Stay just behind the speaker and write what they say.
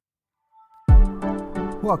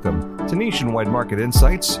Welcome to Nationwide Market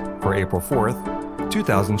Insights for April 4th,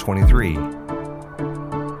 2023.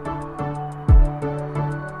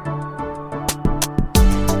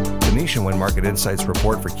 The Nationwide Market Insights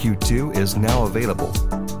report for Q2 is now available,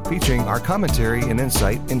 featuring our commentary and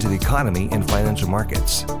insight into the economy and financial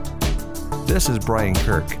markets. This is Brian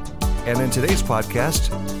Kirk, and in today's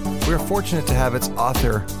podcast, we are fortunate to have its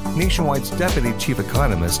author, Nationwide's Deputy Chief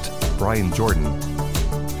Economist, Brian Jordan,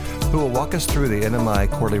 who will walk us through the NMI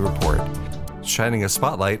quarterly report, shining a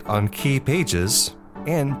spotlight on key pages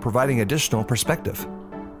and providing additional perspective.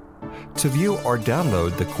 To view or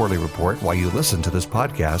download the quarterly report while you listen to this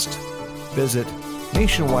podcast, visit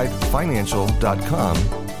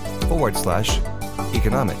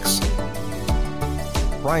nationwidefinancial.com/economics.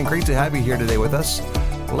 Brian, great to have you here today with us.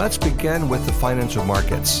 Let's begin with the financial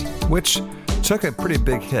markets, which took a pretty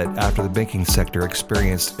big hit after the banking sector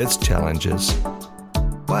experienced its challenges.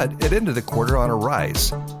 But it ended the quarter on a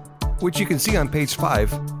rise, which you can see on page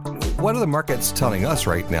 5. What are the markets telling us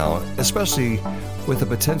right now, especially with the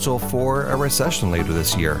potential for a recession later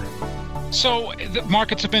this year? So the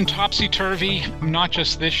markets have been topsy-turvy, not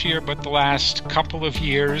just this year, but the last couple of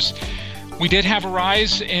years. We did have a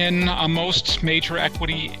rise in most major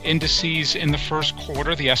equity indices in the first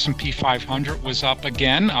quarter. The S&P 500 was up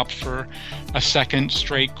again, up for a second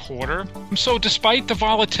straight quarter. So despite the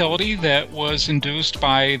volatility that was induced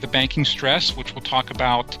by the banking stress, which we'll talk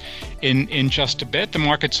about in just a bit, the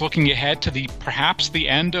market's looking ahead to perhaps the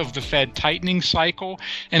end of the Fed tightening cycle,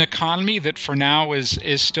 an economy that for now is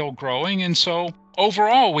still growing. And so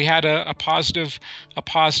overall, we had a positive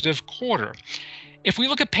quarter. If we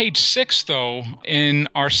look at page 6, though, in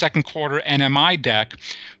our second quarter NMI deck,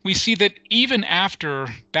 we see that even after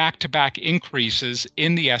back-to-back increases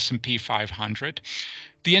in the S&P 500,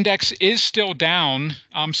 the index is still down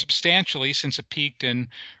substantially since it peaked in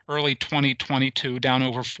early 2022, down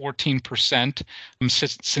over 14%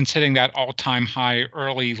 since hitting that all-time high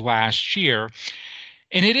early last year.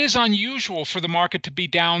 And it is unusual for the market to be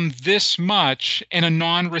down this much in a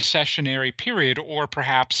non-recessionary period, or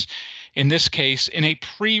perhaps in this case, in a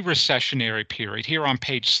pre-recessionary period. Here on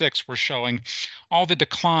page 6, we're showing all the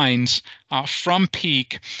declines from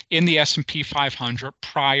peak in the S&P 500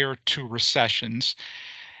 prior to recessions.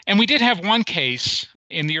 And we did have one case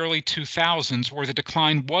in the early 2000s where the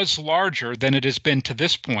decline was larger than it has been to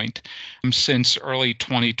this point since early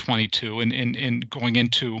 2022 and going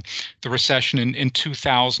into the recession in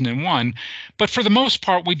 2001. But for the most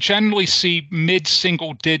part, we generally see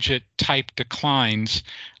mid-single digit type declines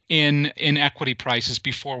in equity prices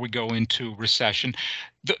before we go into recession.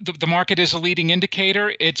 The market is a leading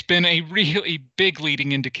indicator. It's been a really big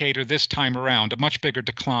leading indicator this time around, a much bigger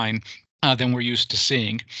decline than we're used to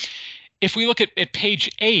seeing. If we look at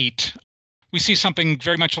page 8, we see something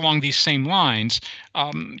very much along these same lines.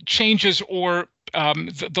 Changes or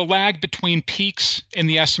the lag between peaks in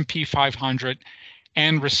the S&P 500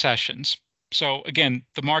 and recessions. So again,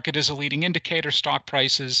 the market is a leading indicator. Stock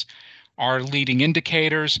prices are leading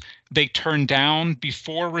indicators. They turn down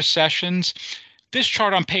before recessions. This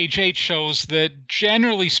chart on page 8 shows that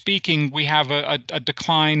generally speaking, we have a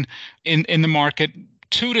decline in the market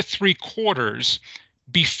 2 to 3 quarters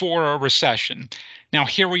before a recession. Now,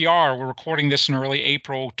 here we are, we're recording this in early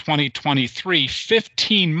April 2023,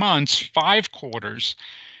 15 months, 5 quarters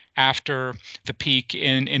after the peak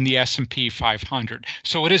in the S&P 500.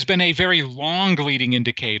 So it has been a very long leading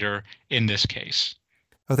indicator in this case.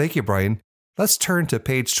 Oh, thank you, Brian. Let's turn to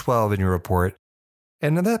page 12 in your report.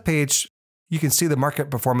 And on that page, you can see the market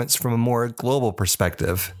performance from a more global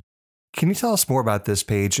perspective. Can you tell us more about this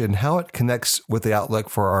page and how it connects with the outlook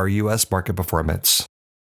for our U.S. market performance?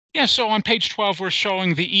 Yeah, so on page 12, we're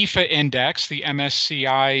showing the EAFE index, the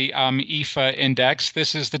MSCI EAFE index.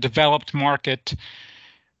 This is the developed market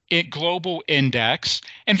global index,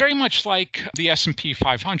 and very much like the S&P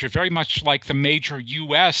 500, very much like the major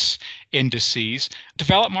U.S. indices,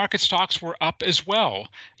 developed market stocks were up as well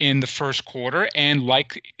in the first quarter, and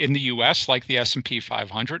like in the U.S., like the S&P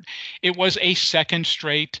 500, it was a second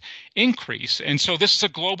straight increase. And so this is a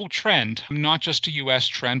global trend, not just a U.S.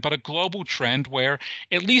 trend, but a global trend where,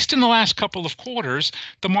 at least in the last couple of quarters,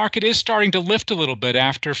 the market is starting to lift a little bit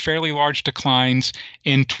after fairly large declines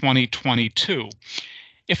in 2022.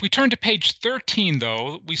 If we turn to page 13,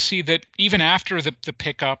 though, we see that even after the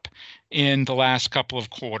pickup in the last couple of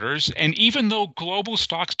quarters, and even though global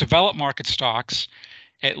stocks, developed market stocks,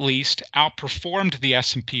 at least outperformed the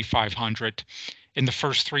S&P 500 in the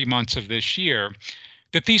first 3 months of this year,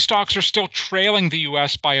 that these stocks are still trailing the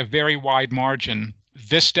U.S. by a very wide margin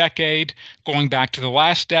this decade, going back to the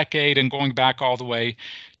last decade, and going back all the way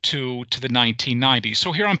to the 1990s.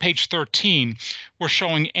 So here on page 13, we're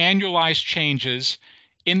showing annualized changes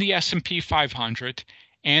in the S&P 500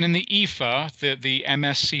 and in the EFA, the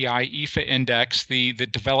MSCI EFA index, the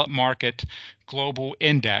developed market global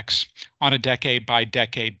index, on a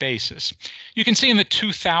decade-by-decade basis. You can see in the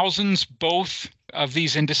 2000s, both of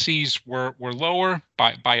these indices were lower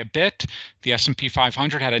by a bit. The S&P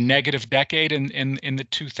 500 had a negative decade in the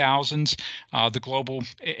 2000s. The global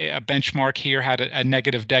benchmark here had a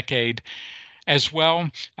negative decade as well,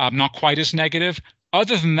 not quite as negative.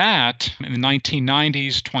 Other than that, in the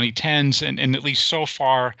 1990s, 2010s, and at least so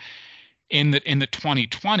far in the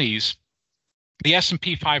 2020s, the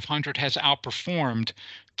S&P 500 has outperformed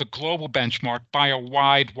the global benchmark by a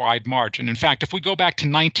wide margin. In fact, if we go back to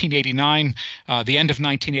 1989, the end of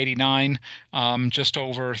 1989, just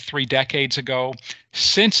over 3 decades ago,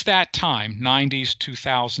 since that time, 90s,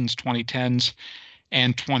 2000s, 2010s,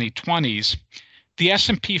 and 2020s, the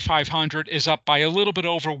S&P 500 is up by a little bit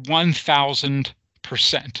over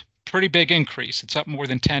 1,000%. Pretty big increase. It's up more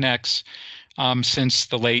than 10x since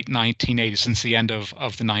the late 1980s, since the end of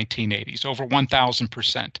the 1980s, over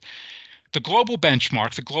 1,000%. The global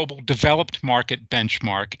benchmark, the global developed market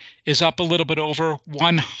benchmark, is up a little bit over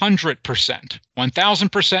 100%,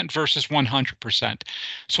 1,000% versus 100%.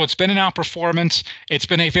 So it's been an outperformance. It's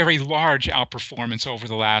been a very large outperformance over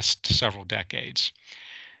the last several decades.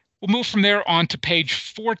 We'll move from there on to page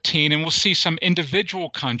 14, and we'll see some individual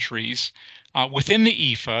countries within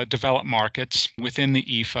the EFA, developed markets within the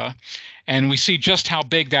EFA, and we see just how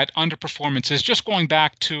big that underperformance is, just going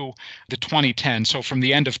back to the 2010s, so from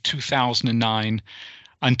the end of 2009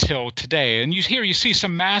 until today. And you see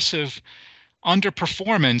some massive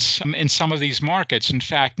underperformance in some of these markets. In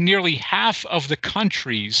fact, nearly half of the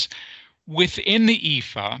countries within the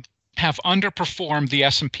EFA have underperformed the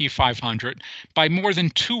S&P 500 by more than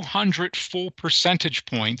 200 full percentage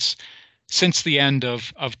points since the end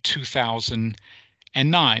of 2009.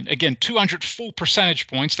 Again, 200 full percentage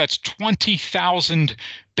points, that's 20,000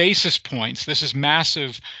 basis points. This is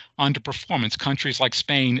massive underperformance. Countries like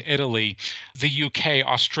Spain, Italy, the UK,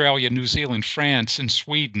 Australia, New Zealand, France, and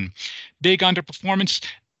Sweden. Big underperformance.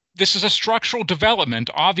 This is a structural development.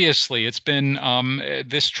 Obviously, it's been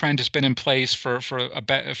this trend has been in place for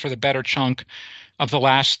the better chunk of the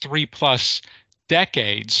last 3+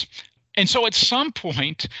 decades. And so at some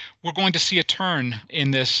point, we're going to see a turn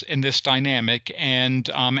in this dynamic. And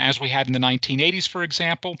as we had in the 1980s, for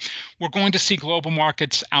example, we're going to see global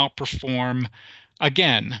markets outperform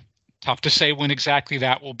again. Tough to say when exactly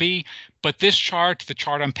that will be, but this chart, the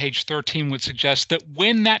chart on page 13, would suggest that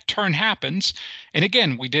when that turn happens, and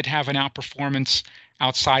again, we did have an outperformance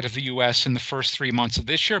outside of the U.S. in the first 3 months of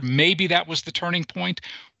this year. Maybe that was the turning point.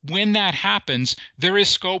 When that happens, there is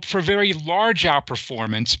scope for very large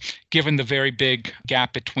outperformance, given the very big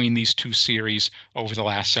gap between these two series over the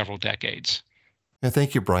last several decades.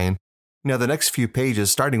 Thank you, Brian. Now, the next few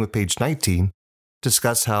pages, starting with page 19,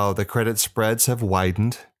 discuss how the credit spreads have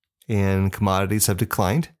widened and commodities have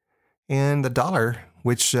declined, and the dollar,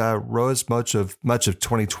 which rose much of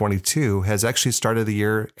 2022, has actually started the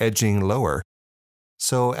year edging lower.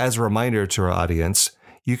 So, as a reminder to our audience,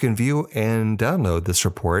 you can view and download this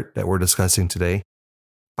report that we're discussing today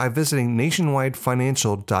by visiting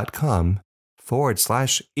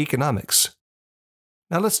nationwidefinancial.com/economics.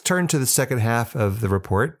 Now let's turn to the second half of the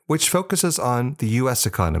report, which focuses on the U.S.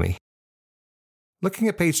 economy. Looking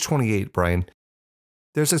at page 28, Brian,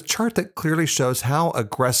 there's a chart that clearly shows how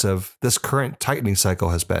aggressive this current tightening cycle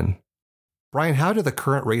has been. Brian, how do the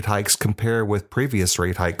current rate hikes compare with previous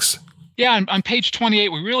rate hikes? Yeah, on page 28,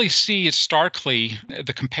 we really see it starkly,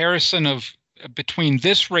 the comparison of between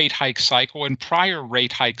this rate hike cycle and prior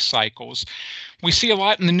rate hike cycles. We see a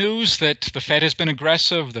lot in the news that the Fed has been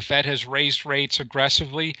aggressive, the Fed has raised rates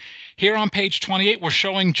aggressively. Here on page 28, we're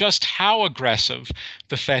showing just how aggressive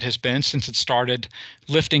the Fed has been since it started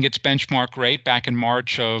lifting its benchmark rate back in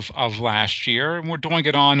March of last year. And we're doing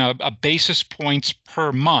it on a basis points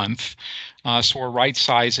per month. So we're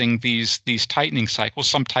right-sizing these tightening cycles.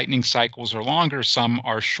 Some tightening cycles are longer, some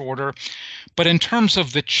are shorter. But in terms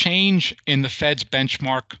of the change in the Fed's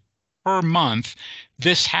benchmark per month,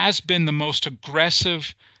 this has been the most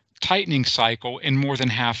aggressive tightening cycle in more than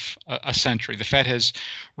half a century. The Fed has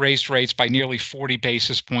raised rates by nearly 40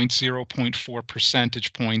 basis points, 0.4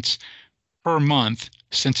 percentage points per month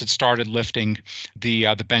since it started lifting the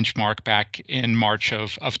benchmark back in March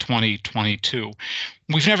of 2022.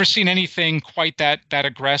 We've never seen anything quite that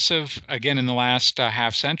aggressive, again, in the last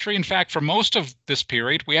half century. In fact, for most of this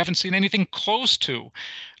period, we haven't seen anything close to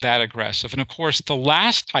that aggressive. And of course, the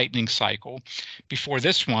last tightening cycle before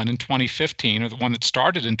this one in 2015, or the one that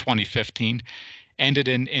started in 2015, ended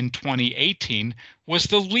in 2018, was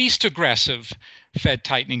the least aggressive Fed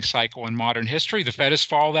tightening cycle in modern history. The Fed has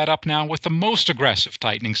followed that up now with the most aggressive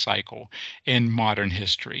tightening cycle in modern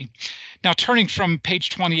history. Now, turning from page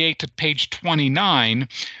 28 to page 29,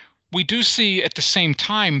 we do see at the same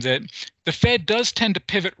time that the Fed does tend to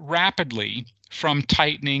pivot rapidly from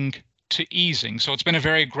tightening to easing. So it's been a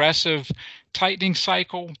very aggressive tightening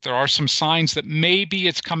cycle. There are some signs that maybe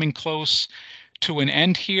it's coming close to an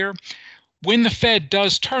end here. When the Fed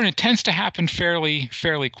does turn, it tends to happen fairly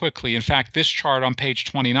quickly. In fact, this chart on page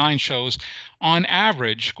 29 shows, on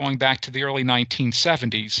average, going back to the early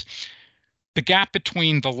 1970s, the gap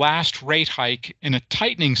between the last rate hike in a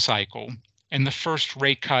tightening cycle and the first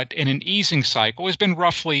rate cut in an easing cycle has been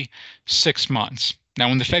roughly 6 months. Now,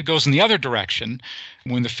 when the Fed goes in the other direction,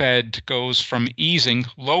 when the Fed goes from easing,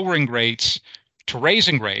 lowering rates, to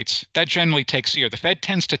raising rates, that generally takes a year. The Fed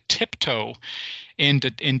tends to tiptoe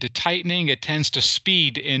into tightening. It tends to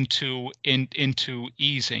speed into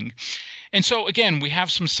easing. And so, again, we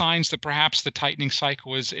have some signs that perhaps the tightening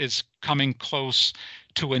cycle is coming close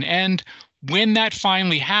to an end. When that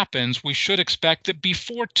finally happens, we should expect that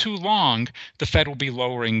before too long, the Fed will be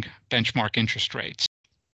lowering benchmark interest rates.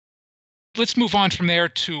 Let's move on from there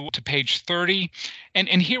to page 30.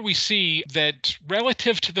 And here we see that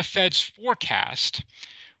relative to the Fed's forecast,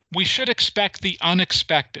 we should expect the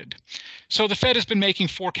unexpected. So the Fed has been making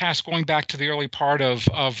forecasts going back to the early part of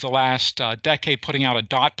the last decade, putting out a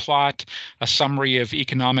dot plot, a summary of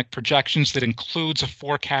economic projections that includes a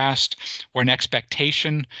forecast or an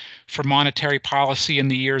expectation for monetary policy in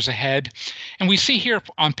the years ahead. And we see here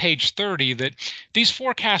on page 30 that these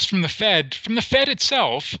forecasts from the Fed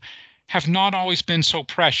itself, have not always been so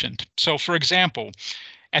prescient. So, for example,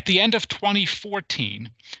 at the end of 2014,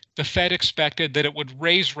 the Fed expected that it would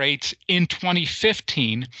raise rates in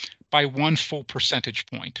 2015 by 1 full percentage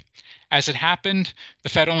point. As it happened, the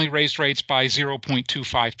Fed only raised rates by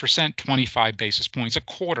 0.25%, 25 basis points, a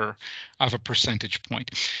quarter of a percentage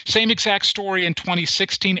point. Same exact story in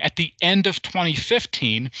 2016. At the end of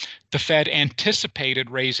 2015, the Fed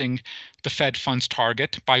anticipated raising the Fed funds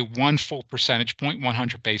target by 1 full percentage point,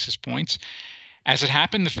 100 basis points. As it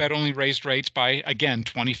happened, the Fed only raised rates by, again,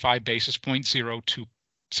 25 basis points,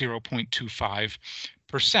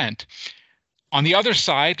 0.25%. On the other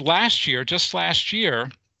side, just last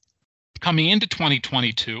year, coming into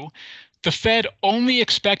 2022, the Fed only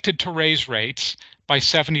expected to raise rates by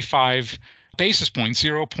 75 basis points,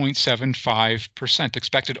 0.75%,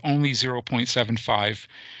 expected only 0.75%,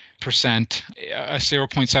 a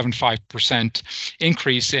 0.75%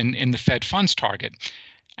 increase in the Fed funds target.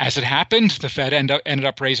 As it happened, the Fed ended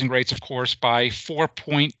up raising rates, of course, by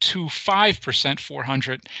 4.25%,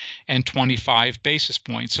 425 basis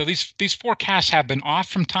points. So these forecasts have been off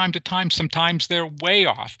from time to time. Sometimes they're way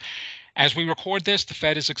off. As we record this, the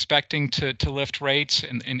Fed is expecting to lift rates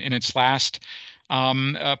in its last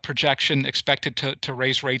projection, expected to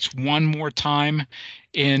raise rates one more time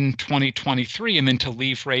in 2023, and then to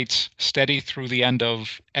leave rates steady through the end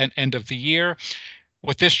of the year.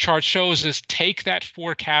 What this chart shows is take that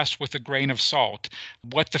forecast with a grain of salt.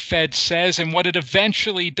 What the Fed says and what it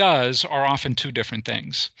eventually does are often two different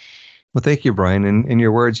things. Well, thank you, Brian. In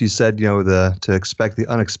your words, you said, to expect the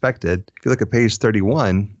unexpected. If you look at page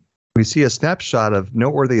 31, we see a snapshot of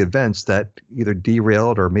noteworthy events that either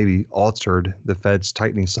derailed or maybe altered the Fed's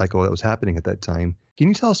tightening cycle that was happening at that time. Can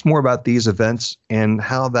you tell us more about these events and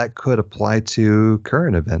how that could apply to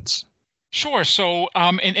current events? Sure. So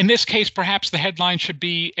in this case, perhaps the headline should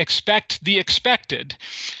be Expect the Expected,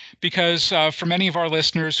 because for many of our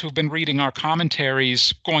listeners who've been reading our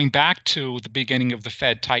commentaries going back to the beginning of the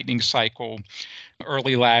Fed tightening cycle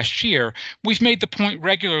early last year, we've made the point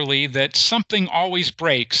regularly that something always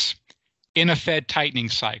breaks in a Fed tightening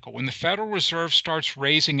cycle. When the Federal Reserve starts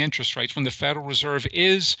raising interest rates, when the Federal Reserve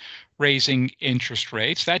is raising interest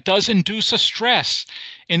rates, that does induce a stress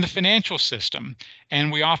in the financial system.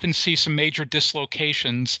 And we often see some major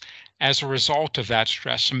dislocations as a result of that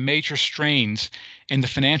stress, some major strains in the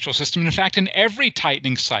financial system. In fact, in every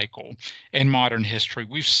tightening cycle in modern history,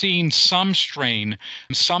 we've seen some strain,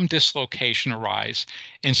 some dislocation arise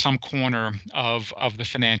in some corner of the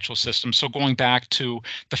financial system. So going back to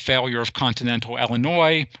the failure of Continental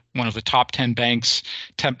Illinois, one of the top 10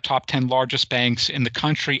 largest banks in the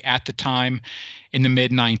country at the time, in the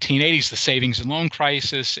mid-1980s, the savings and loan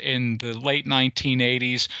crisis in the late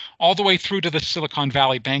 1980s, all the way through to the Silicon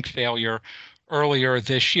Valley Bank failure earlier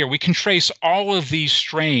this year. We can trace all of these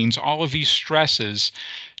strains, all of these stresses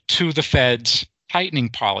to the Fed's tightening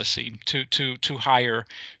policy, to higher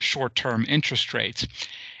short-term interest rates.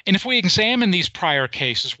 And if we examine these prior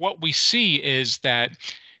cases, what we see is that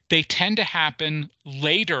They tend to happen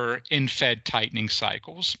later in Fed tightening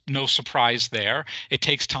cycles. No surprise there. It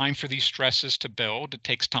takes time for these stresses to build. It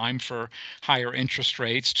takes time for higher interest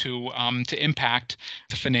rates to impact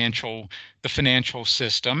the financial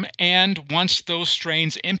system. And once those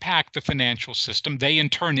strains impact the financial system, they in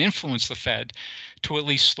turn influence the Fed to at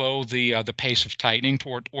least slow the pace of tightening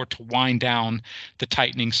or to wind down the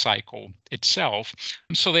tightening cycle itself.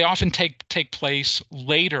 So they often take place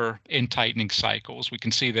later in tightening cycles. We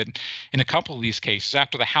can see that in a couple of these cases,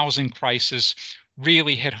 after the housing crisis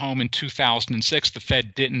really hit home in 2006, the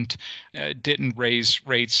Fed didn't raise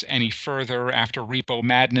rates any further. After repo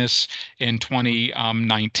madness in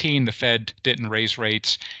 2019, the Fed didn't raise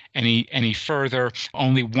rates any further.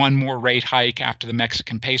 Only one more rate hike after the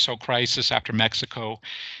Mexican peso crisis, after Mexico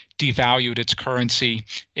devalued its currency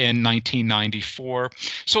in 1994.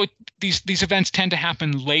 So these events tend to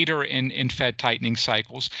happen later in Fed tightening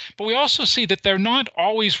cycles. But we also see that they're not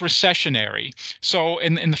always recessionary. So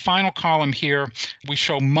in the final column here, we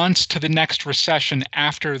show months to the next recession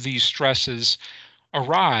after these stresses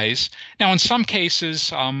arise. Now, in some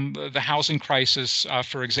cases, the housing crisis,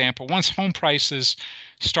 for example, once home prices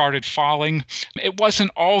started falling, it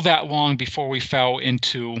wasn't all that long before we fell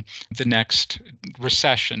into the next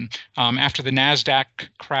recession. After the NASDAQ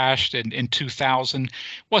crashed in 2000, it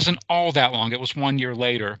wasn't all that long. It was 1 year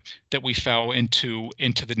later that we fell into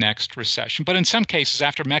the next recession. But in some cases,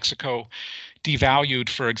 after Mexico devalued,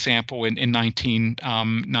 for example, in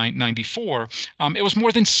 1994, it was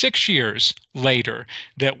more than 6 years later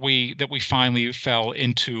that we finally fell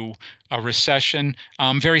into a recession.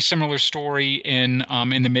 Very similar story in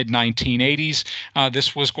the mid-1980s.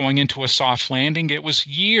 This was going into a soft landing. It was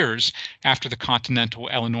years after the Continental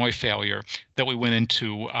Illinois failure that we went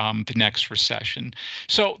into the next recession.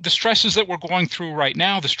 So the stresses that we're going through right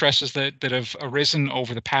now, the stresses that have arisen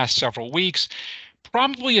over the past several weeks,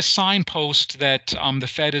 probably a signpost that the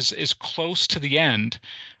Fed is close to the end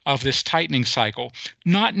of this tightening cycle,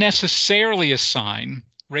 not necessarily a sign,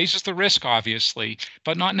 raises the risk, obviously,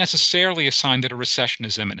 but not necessarily a sign that a recession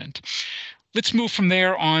is imminent. Let's move from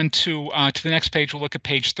there on to the next page. We'll look at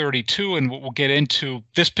page 32, and we'll get into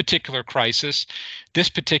this particular crisis, this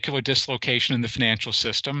particular dislocation in the financial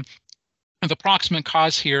system. The proximate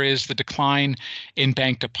cause here is the decline in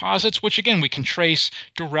bank deposits, which again we can trace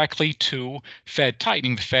directly to Fed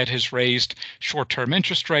tightening. The Fed has raised short-term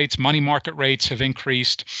interest rates, money market rates have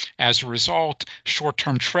increased as a result,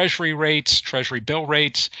 short-term treasury rates, treasury bill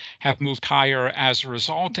rates have moved higher as a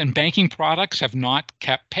result, and banking products have not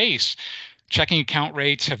kept pace. Checking account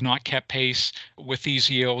rates have not kept pace with these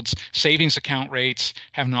yields. Savings account rates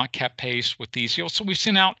have not kept pace with these yields. So we've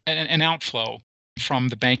seen an outflow from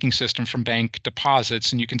the banking system, from bank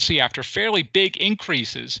deposits. And you can see after fairly big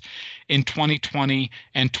increases in 2020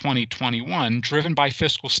 and 2021, driven by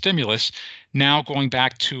fiscal stimulus, now going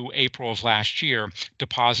back to April of last year,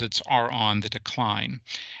 deposits are on the decline.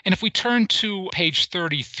 And if we turn to page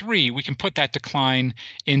 33, we can put that decline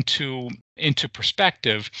into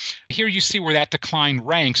perspective. Here you see where that decline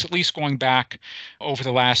ranks, at least going back over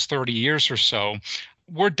the last 30 years or so.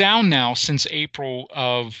 We're down now since April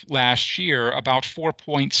of last year, about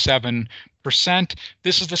 4.7%.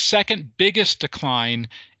 This is the second biggest decline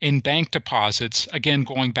in bank deposits, again,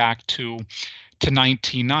 going back to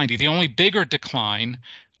 1990. The only bigger decline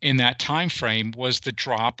in that time frame was the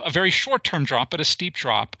drop, a very short-term drop, but a steep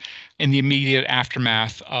drop in the immediate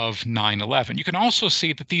aftermath of 9/11. You can also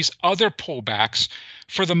see that these other pullbacks,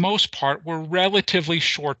 for the most part, were relatively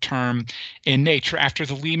short-term in nature. After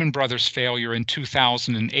the Lehman Brothers failure in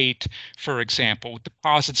 2008, for example,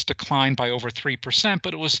 deposits declined by over 3%,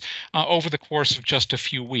 but it was over the course of just a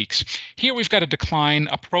few weeks. Here we've got a decline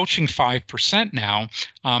approaching 5% now,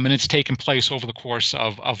 and it's taken place over the course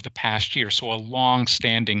of the past year. So a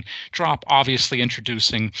long-standing drop, obviously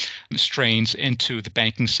introducing strains into the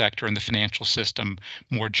banking sector and the financial system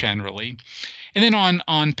more generally. And then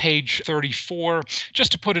on page 34,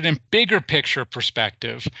 just to put it in bigger picture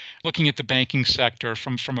perspective, looking at the banking sector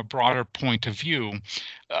from a broader point of view,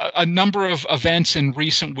 a number of events in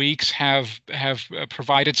recent weeks have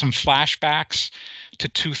provided some flashbacks to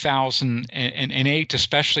 2008,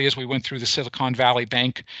 especially as we went through the Silicon Valley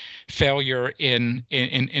Bank failure in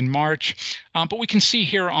March. But we can see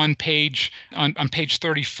here on page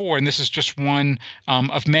 34, and this is just one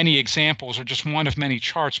of many examples, or just one of many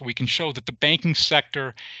charts where we can show that the banking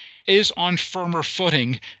sector is on firmer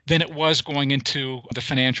footing than it was going into the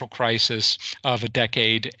financial crisis of a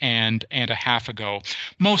decade and a half ago.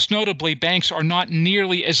 Most notably, banks are not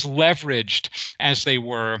nearly as leveraged as they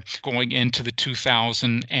were going into the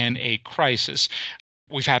 2008 crisis.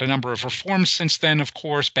 We've had a number of reforms since then, of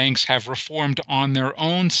course. Banks have reformed on their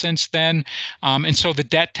own since then. And so the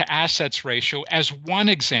debt to assets ratio, as one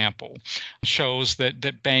example, shows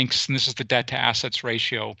that banks, and this is the debt to assets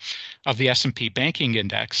ratio of the S&P Banking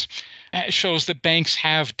Index, shows that banks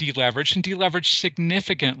have deleveraged and deleveraged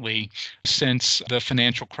significantly since the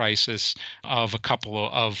financial crisis of a couple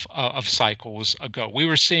of cycles ago. We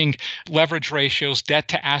were seeing leverage ratios, debt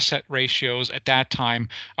to asset ratios at that time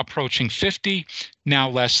approaching 50, now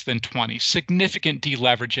less than 20. Significant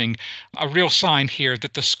deleveraging, a real sign here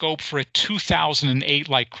that the scope for a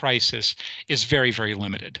 2008-like crisis is very, very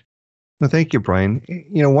limited. Well, thank you, Brian.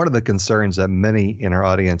 One of the concerns that many in our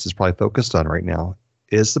audience is probably focused on right now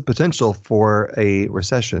is the potential for a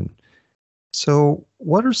recession. So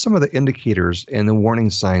what are some of the indicators and the warning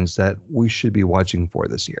signs that we should be watching for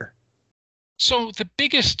this year? So the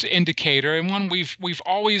biggest indicator, and one we've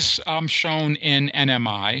always shown in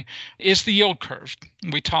NMI, is the yield curve.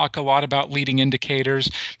 We talk a lot about leading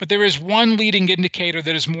indicators, but there is one leading indicator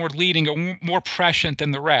that is more leading or more prescient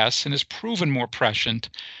than the rest and is proven more prescient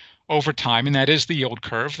over time, and that is the yield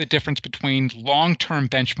curve, the difference between long-term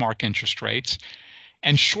benchmark interest rates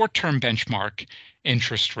and short-term benchmark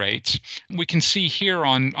interest rates. We can see here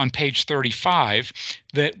on page 35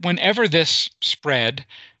 that whenever this spread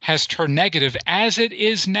has turned negative, as it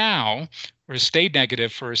is now, or has stayed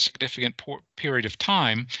negative for a significant period of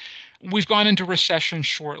time, we've gone into recession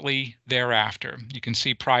shortly thereafter. You can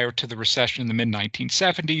see prior to the recession in the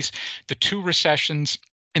mid-1970s, the two recessions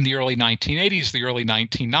in the early 1980s, the early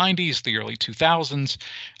 1990s, the early 2000s,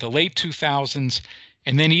 the late 2000s,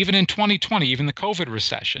 and then even in 2020, even the COVID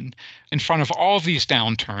recession, in front of all of these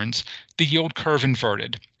downturns, the yield curve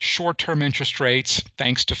inverted. Short-term interest rates,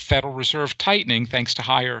 thanks to Federal Reserve tightening, thanks to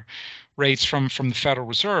higher rates from the Federal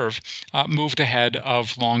Reserve, moved ahead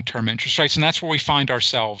of long-term interest rates. And that's where we find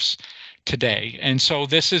ourselves today. And so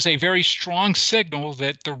this is a very strong signal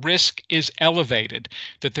that the risk is elevated,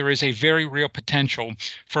 that there is a very real potential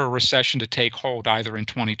for a recession to take hold either in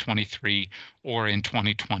 2023 or in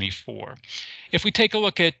 2024. If we take a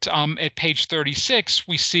look at page 36,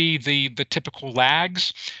 we see the typical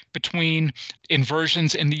lags between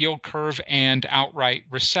inversions in the yield curve and outright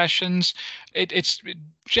recessions. It's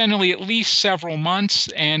generally at least several months,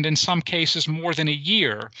 and in some cases more than a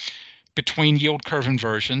year, between yield curve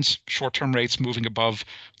inversions, short-term rates moving above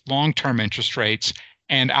long-term interest rates,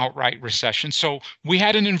 and outright recession. So we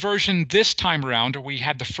had an inversion this time around, or we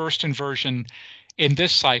had the first inversion in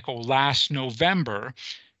this cycle last November.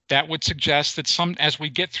 That would suggest that as we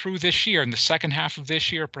get through this year, in the second half of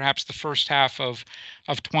this year, perhaps the first half of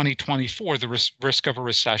 2024, the risk of a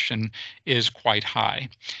recession is quite high.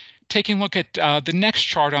 Taking a look at the next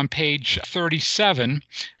chart on page 37,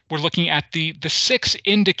 we're looking at the 6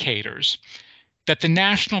 indicators that the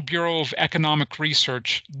National Bureau of Economic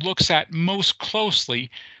Research looks at most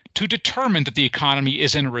closely to determine that the economy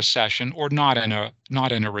is in a recession or not in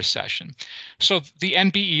a recession. So the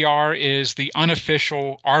NBER is the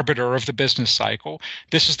unofficial arbiter of the business cycle.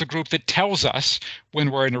 This is the group that tells us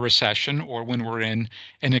when we're in a recession or when we're in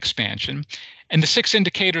an expansion. And the 6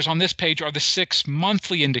 indicators on this page are the 6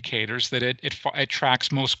 monthly indicators that it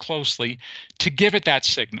tracks most closely to give it that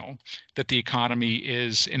signal that the economy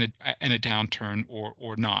is in a downturn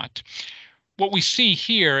or not. What we see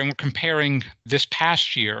here, and we're comparing this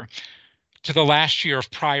past year to the last year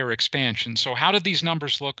of prior expansion. So how did these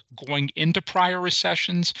numbers look going into prior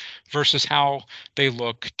recessions versus how they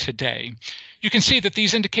look today? You can see that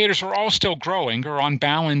these indicators are all still growing, or on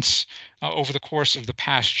balance over the course of the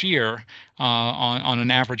past year on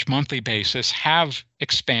an average monthly basis have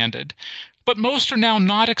expanded. But most are now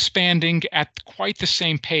not expanding at quite the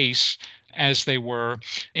same pace as they were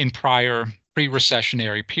in prior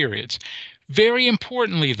pre-recessionary periods. Very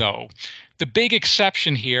importantly, though, the big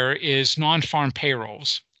exception here is non-farm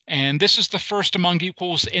payrolls. And this is the first among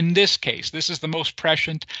equals in this case. This is the most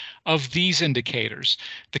prescient of these indicators,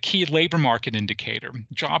 the key labor market indicator.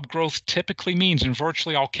 Job growth typically means, in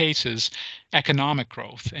virtually all cases, economic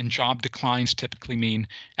growth, and job declines typically mean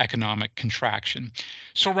economic contraction.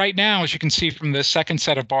 So right now, as you can see from the second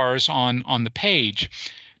set of bars on the page,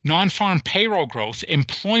 non-farm payroll growth,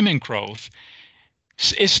 employment growth,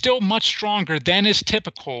 is still much stronger than is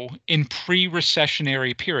typical in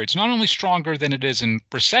pre-recessionary periods. Not only stronger than it is in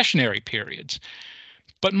recessionary periods,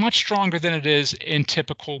 but much stronger than it is in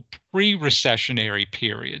typical pre-recessionary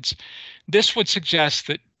periods. This would suggest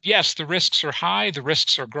that, yes, the risks are high, the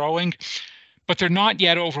risks are growing, but they're not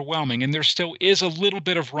yet overwhelming, and there still is a little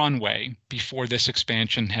bit of runway before this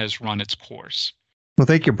expansion has run its course. Well,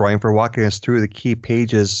 thank you, Brian, for walking us through the key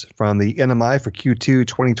pages from the NMI for Q2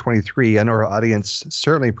 2023. I know our audience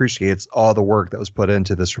certainly appreciates all the work that was put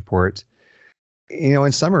into this report.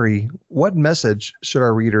 In summary, what message should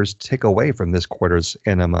our readers take away from this quarter's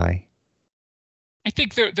NMI? I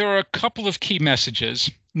think there are a couple of key messages.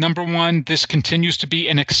 Number one, this continues to be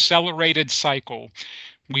an accelerated cycle.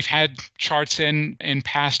 We've had charts in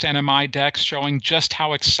past NMI decks showing just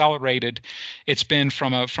how accelerated it's been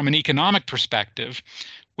from an economic perspective.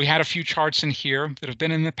 We had a few charts in here that have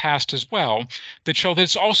been in the past as well that show that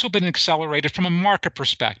it's also been accelerated from a market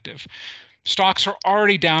perspective. Stocks are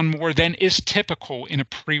already down more than is typical in a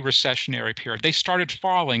pre-recessionary period. They started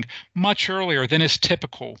falling much earlier than is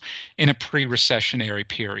typical in a pre-recessionary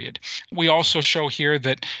period. We also show here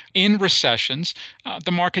that in recessions,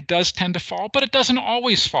 the market does tend to fall, but it doesn't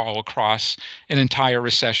always fall across an entire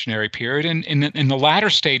recessionary period. And in the latter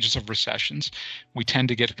stages of recessions, we tend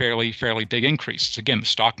to get fairly big increases. Again, the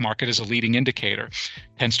stock market is a leading indicator.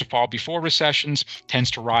 Tends to fall before recessions, tends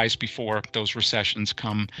to rise before those recessions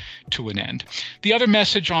come to an end. The other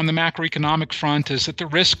message on the macroeconomic front is that the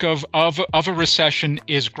risk of a recession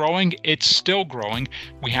is growing. It's still growing.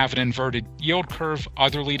 We have an inverted yield curve.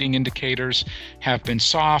 Other leading indicators have been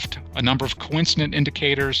soft. A number of coincident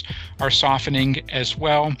indicators are softening as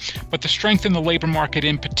well. But the strength in the labor market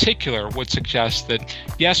in particular would suggest that,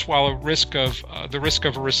 yes, while the risk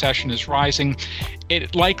of a recession is rising,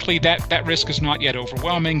 it likely that risk is not yet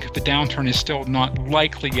overwhelming. The downturn is still not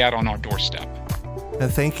likely yet on our doorstep.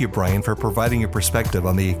 Thank you, Brian, for providing your perspective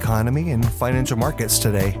on the economy and financial markets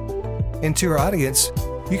today. And to our audience,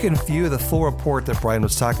 you can view the full report that Brian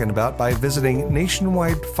was talking about by visiting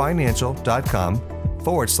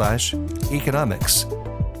nationwidefinancial.com/economics.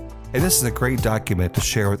 And this is a great document to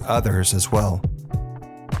share with others as well.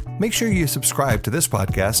 Make sure you subscribe to this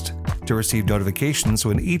podcast to receive notifications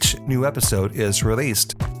when each new episode is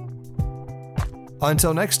released.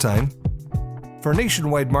 Until next time, for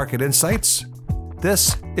Nationwide Market Insights,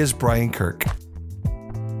 this is Brian Kirk.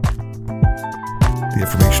 The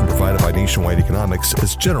information provided by Nationwide Economics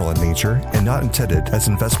is general in nature and not intended as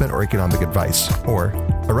investment or economic advice, or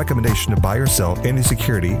a recommendation to buy or sell any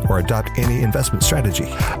security or adopt any investment strategy.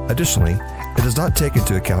 Additionally, it does not take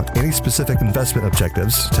into account any specific investment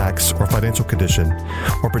objectives, tax or financial condition,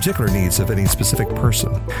 or particular needs of any specific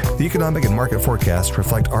person. The economic and market forecasts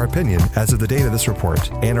reflect our opinion as of the date of this report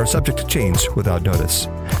and are subject to change without notice.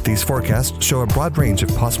 These forecasts show a broad range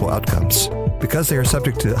of possible outcomes. Because they are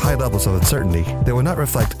subject to high levels of uncertainty, they will not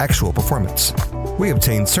reflect actual performance. We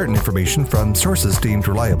obtain certain information from sources deemed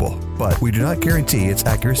reliable, but we do not guarantee its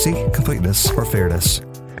accuracy, completeness, or fairness.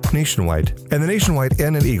 Nationwide and the Nationwide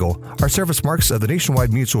N and Eagle are service marks of the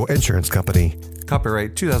Nationwide Mutual Insurance Company.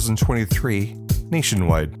 Copyright 2023,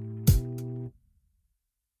 Nationwide.